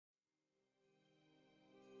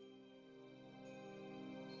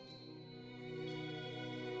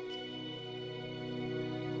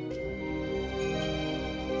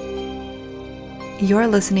You're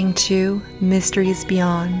listening to Mysteries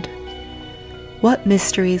Beyond. What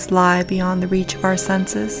mysteries lie beyond the reach of our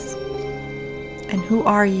senses? And who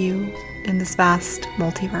are you in this vast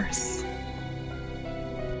multiverse?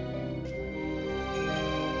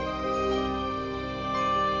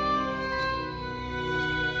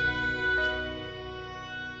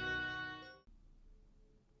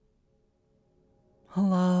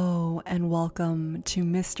 Hello and welcome to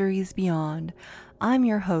Mysteries Beyond. I'm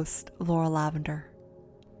your host, Laura Lavender.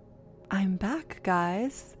 I'm back,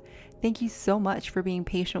 guys. Thank you so much for being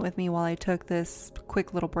patient with me while I took this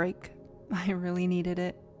quick little break. I really needed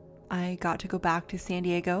it. I got to go back to San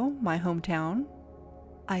Diego, my hometown.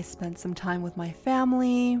 I spent some time with my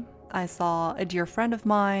family. I saw a dear friend of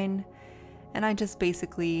mine, and I just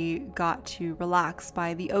basically got to relax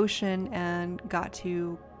by the ocean and got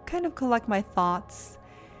to kind of collect my thoughts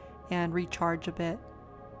and recharge a bit.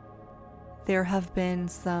 There have been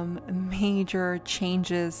some major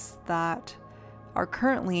changes that are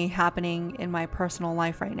currently happening in my personal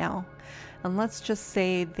life right now. And let's just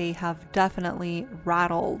say they have definitely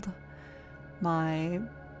rattled my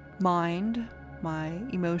mind, my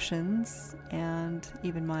emotions, and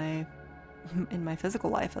even in my physical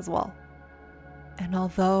life as well. And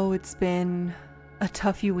although it's been a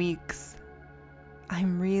tough few weeks,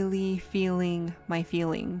 I'm really feeling my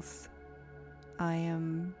feelings. I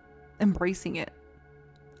am embracing it.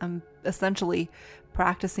 I'm essentially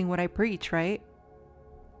practicing what I preach, right?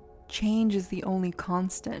 Change is the only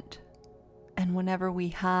constant. And whenever we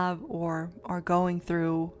have or are going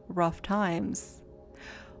through rough times,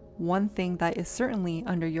 one thing that is certainly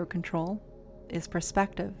under your control is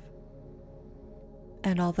perspective.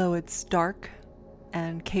 And although it's dark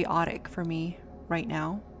and chaotic for me right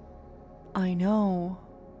now, I know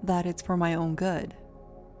that it's for my own good.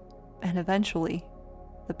 And eventually,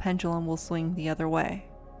 the pendulum will swing the other way.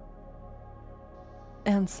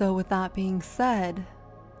 And so with that being said,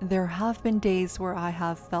 there have been days where I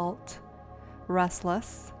have felt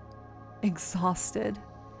restless, exhausted,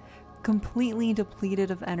 completely depleted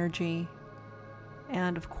of energy,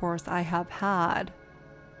 and of course I have had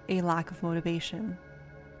a lack of motivation.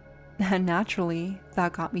 And naturally,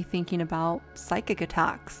 that got me thinking about psychic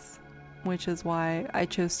attacks, which is why I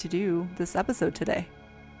chose to do this episode today.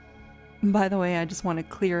 By the way, I just want to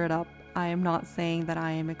clear it up. I am not saying that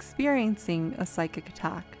I am experiencing a psychic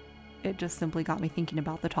attack. It just simply got me thinking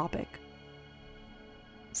about the topic.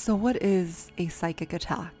 So what is a psychic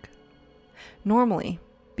attack? Normally,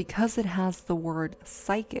 because it has the word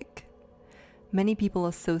psychic, many people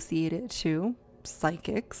associate it to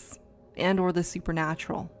psychics and or the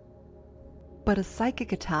supernatural. But a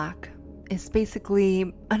psychic attack is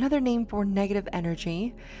basically another name for negative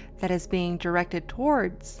energy that is being directed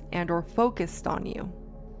towards and or focused on you.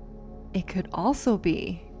 It could also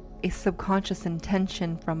be a subconscious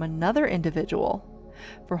intention from another individual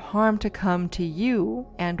for harm to come to you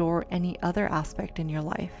and or any other aspect in your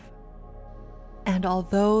life. And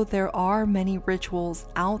although there are many rituals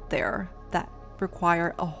out there that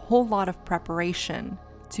require a whole lot of preparation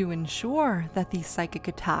to ensure that these psychic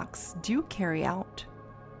attacks do carry out,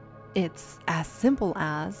 it's as simple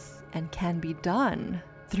as and can be done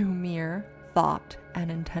through mere thought and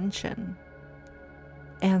intention.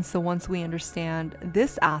 And so once we understand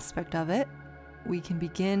this aspect of it, we can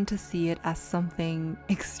begin to see it as something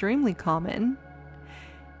extremely common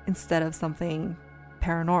instead of something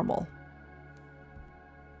paranormal.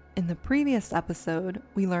 In the previous episode,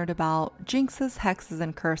 we learned about jinxes, hexes,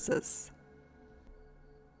 and curses.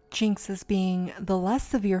 Jinxes being the less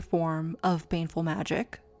severe form of baneful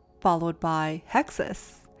magic, followed by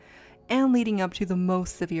hexes, and leading up to the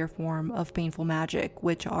most severe form of baneful magic,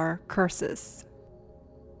 which are curses.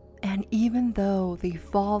 And even though they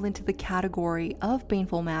fall into the category of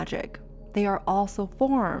baneful magic, they are also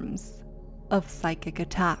forms of psychic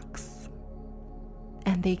attacks.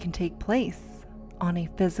 And they can take place on a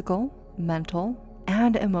physical, mental,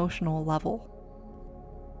 and emotional level.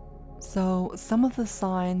 So some of the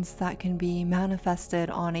signs that can be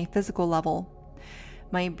manifested on a physical level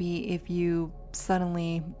might be if you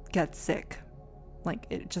suddenly get sick, like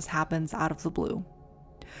it just happens out of the blue,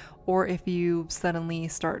 or if you suddenly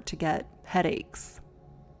start to get headaches,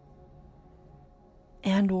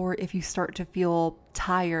 and or if you start to feel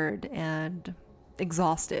tired and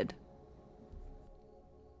exhausted.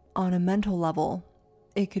 On a mental level,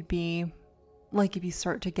 it could be like if you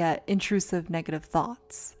start to get intrusive negative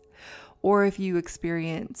thoughts, or if you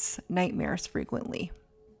experience nightmares frequently.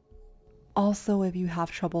 Also, if you have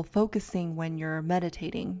trouble focusing when you're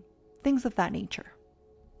meditating, things of that nature.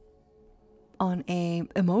 On an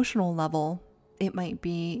emotional level, it might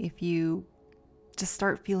be if you just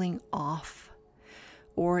start feeling off,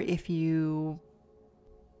 or if you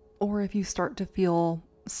start to feel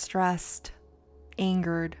stressed,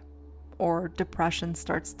 angered, or depression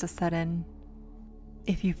starts to set in.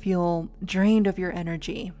 If you feel drained of your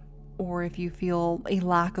energy, or if you feel a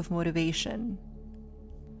lack of motivation,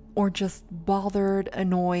 or just bothered,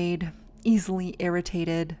 annoyed, easily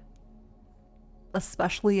irritated,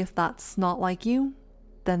 especially if that's not like you,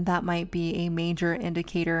 then that might be a major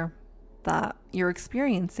indicator that you're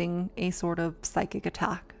experiencing a sort of psychic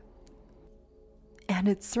attack. And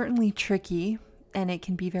it's certainly tricky, and it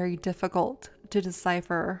can be very difficult to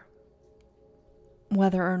decipher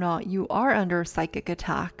whether or not you are under psychic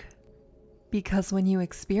attack, because when you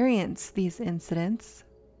experience these incidents,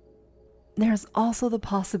 there's also the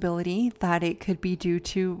possibility that it could be due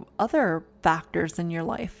to other factors in your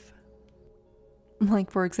life. Like,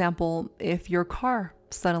 for example, if your car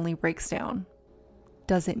suddenly breaks down,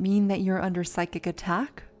 does it mean that you're under psychic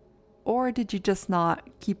attack? Or did you just not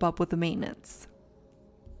keep up with the maintenance?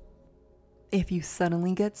 If you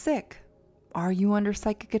suddenly get sick, are you under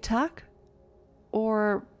psychic attack?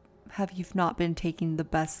 Or have you not been taking the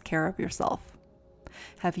best care of yourself?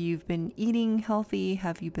 Have you been eating healthy?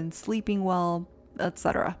 Have you been sleeping well?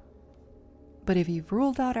 Etc. But if you've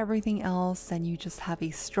ruled out everything else and you just have a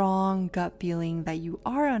strong gut feeling that you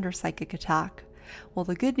are under psychic attack, well,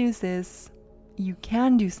 the good news is you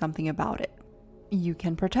can do something about it. You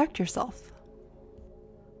can protect yourself.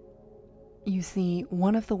 You see,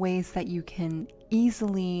 one of the ways that you can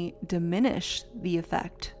easily diminish the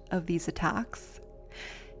effect of these attacks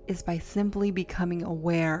is by simply becoming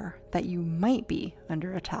aware that you might be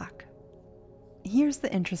under attack. Here's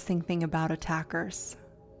the interesting thing about attackers.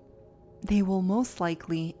 They will most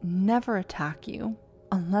likely never attack you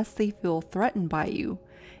unless they feel threatened by you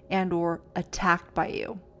and or attacked by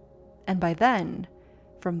you. And by then,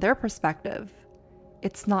 from their perspective,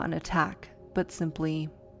 it's not an attack, but simply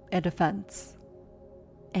a defense.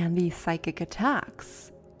 And these psychic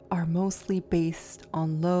attacks are mostly based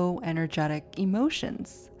on low energetic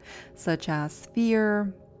emotions, such as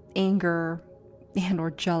fear, anger, and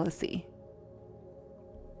or jealousy.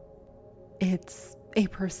 It's a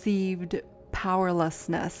perceived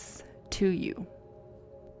powerlessness to you,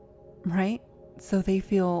 right? So they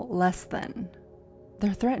feel less than.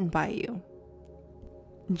 They're threatened by you.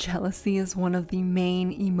 Jealousy is one of the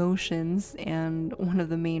main emotions and one of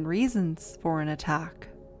the main reasons for an attack,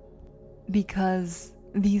 because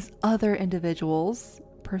these other individuals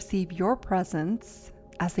perceive your presence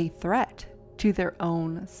as a threat to their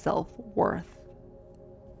own self-worth.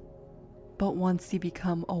 But once you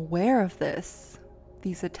become aware of this,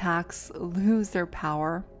 these attacks lose their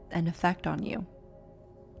power and effect on you.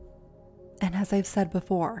 And as I've said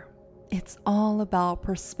before, it's all about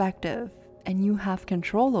perspective, and you have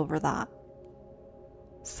control over that.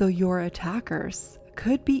 So your attackers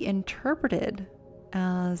could be interpreted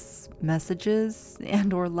as messages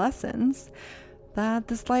and or lessons that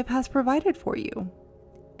this life has provided for you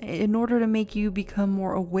in order to make you become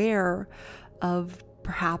more aware of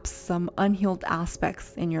perhaps some unhealed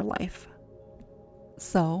aspects in your life.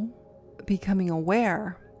 So, becoming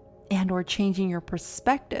aware and or changing your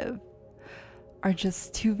perspective are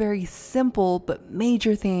just two very simple but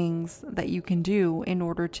major things that you can do in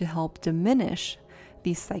order to help diminish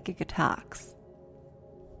these psychic attacks.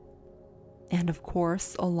 And of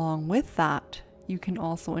course, along with that, you can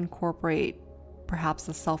also incorporate perhaps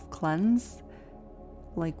a self-cleanse,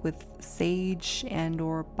 like with sage and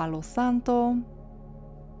or palo santo.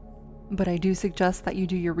 But I do suggest that you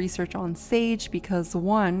do your research on sage because,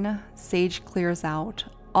 one, sage clears out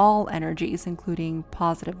all energies, including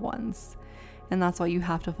positive ones. And that's why you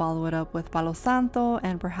have to follow it up with palo santo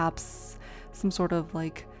and perhaps some sort of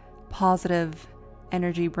like positive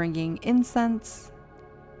energy bringing incense.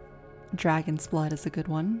 Dragon's blood is a good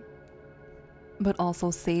one. But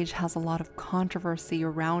also sage has a lot of controversy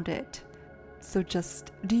around it. So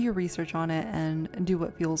just do your research on it and do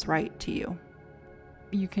what feels right to you.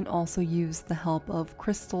 You can also use the help of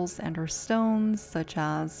crystals and or stones such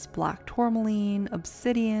as black tourmaline,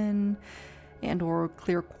 obsidian, and or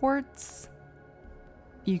clear quartz.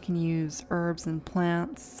 You can use herbs and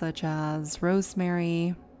plants such as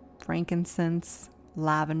rosemary, frankincense,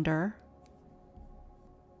 lavender,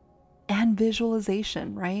 and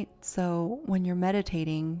visualization, right? So when you're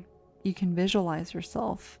meditating, you can visualize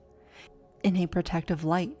yourself in a protective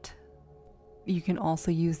light. You can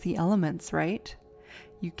also use the elements, right?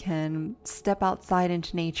 You can step outside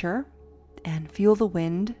into nature and feel the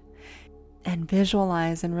wind and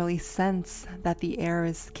visualize and really sense that the air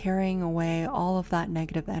is carrying away all of that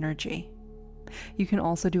negative energy. You can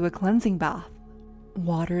also do a cleansing bath.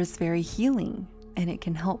 Water is very healing and it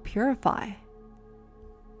can help purify.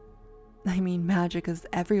 I mean, magic is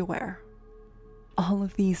everywhere. All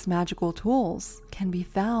of these magical tools can be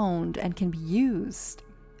found and can be used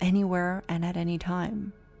anywhere and at any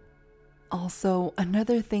time. Also,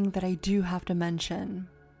 another thing that I do have to mention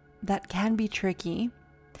that can be tricky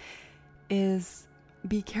is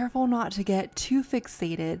be careful not to get too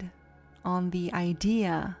fixated on the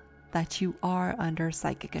idea that you are under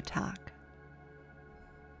psychic attack.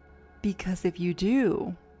 Because if you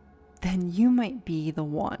do, then you might be the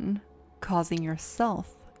one causing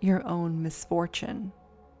yourself your own misfortune.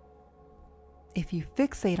 If you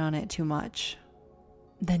fixate on it too much,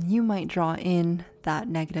 then you might draw in that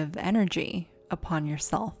negative energy upon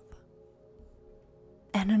yourself.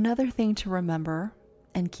 And another thing to remember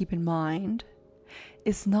and keep in mind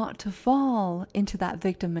is not to fall into that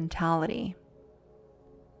victim mentality.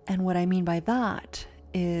 And what I mean by that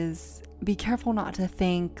is be careful not to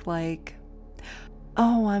think like,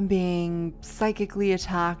 oh, I'm being psychically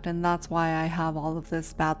attacked and that's why I have all of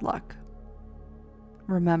this bad luck.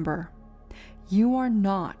 Remember, you are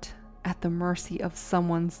not at the mercy of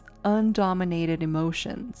someone's undominated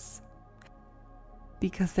emotions,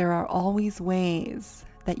 because there are always ways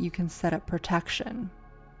that you can set up protection.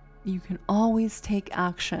 You can always take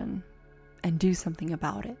action and do something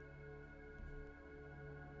about it.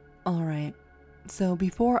 All right, so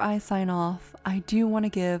before I sign off, I do want to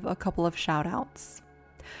give a couple of shout outs.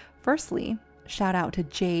 Firstly, shout out to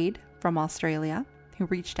Jade from Australia, who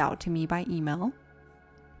reached out to me by email.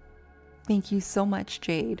 Thank you so much,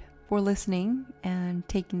 Jade, for listening and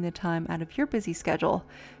taking the time out of your busy schedule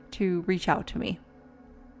to reach out to me.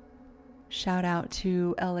 Shout out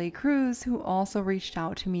to LA Cruz, who also reached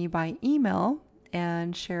out to me by email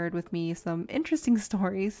and shared with me some interesting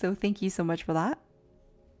stories, so thank you so much for that.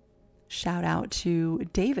 Shout out to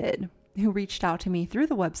David, who reached out to me through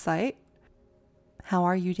the website. How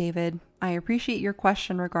are you, David? I appreciate your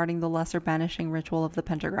question regarding the lesser banishing ritual of the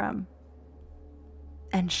pentagram.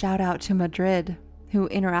 And shout out to Madrid, who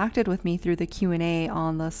interacted with me through the Q&A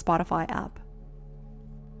on the Spotify app.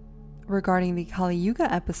 Regarding the Kali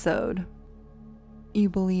Yuga episode, you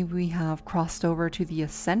believe we have crossed over to the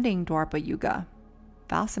ascending Dwapara Yuga.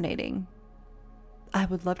 Fascinating. I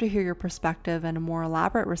would love to hear your perspective and a more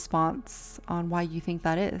elaborate response on why you think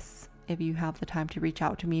that is. If you have the time to reach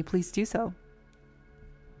out to me, please do so.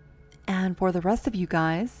 And for the rest of you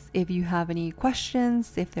guys, if you have any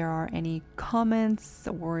questions, if there are any comments,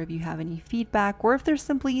 or if you have any feedback, or if there's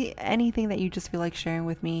simply anything that you just feel like sharing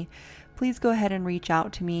with me, please go ahead and reach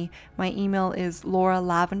out to me. My email is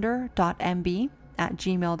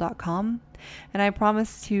lauralavender.mb@gmail.com, and I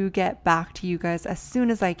promise to get back to you guys as soon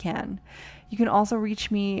as I can. You can also reach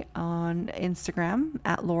me on Instagram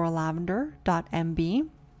at lauralavender.mb.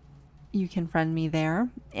 You can friend me there,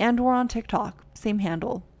 and we're on TikTok, same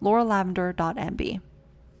handle, lauralavender.mb.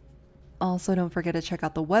 Also, don't forget to check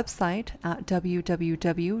out the website at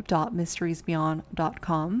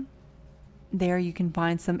www.mysteriesbeyond.com. There you can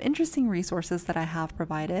find some interesting resources that I have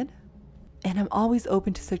provided. And I'm always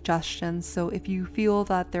open to suggestions, so if you feel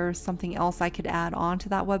that there's something else I could add on to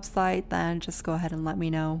that website, then just go ahead and let me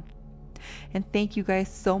know. And thank you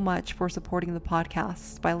guys so much for supporting the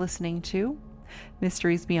podcast by listening to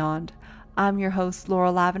Mysteries Beyond. I'm your host,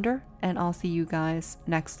 Laura Lavender, and I'll see you guys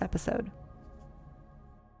next episode.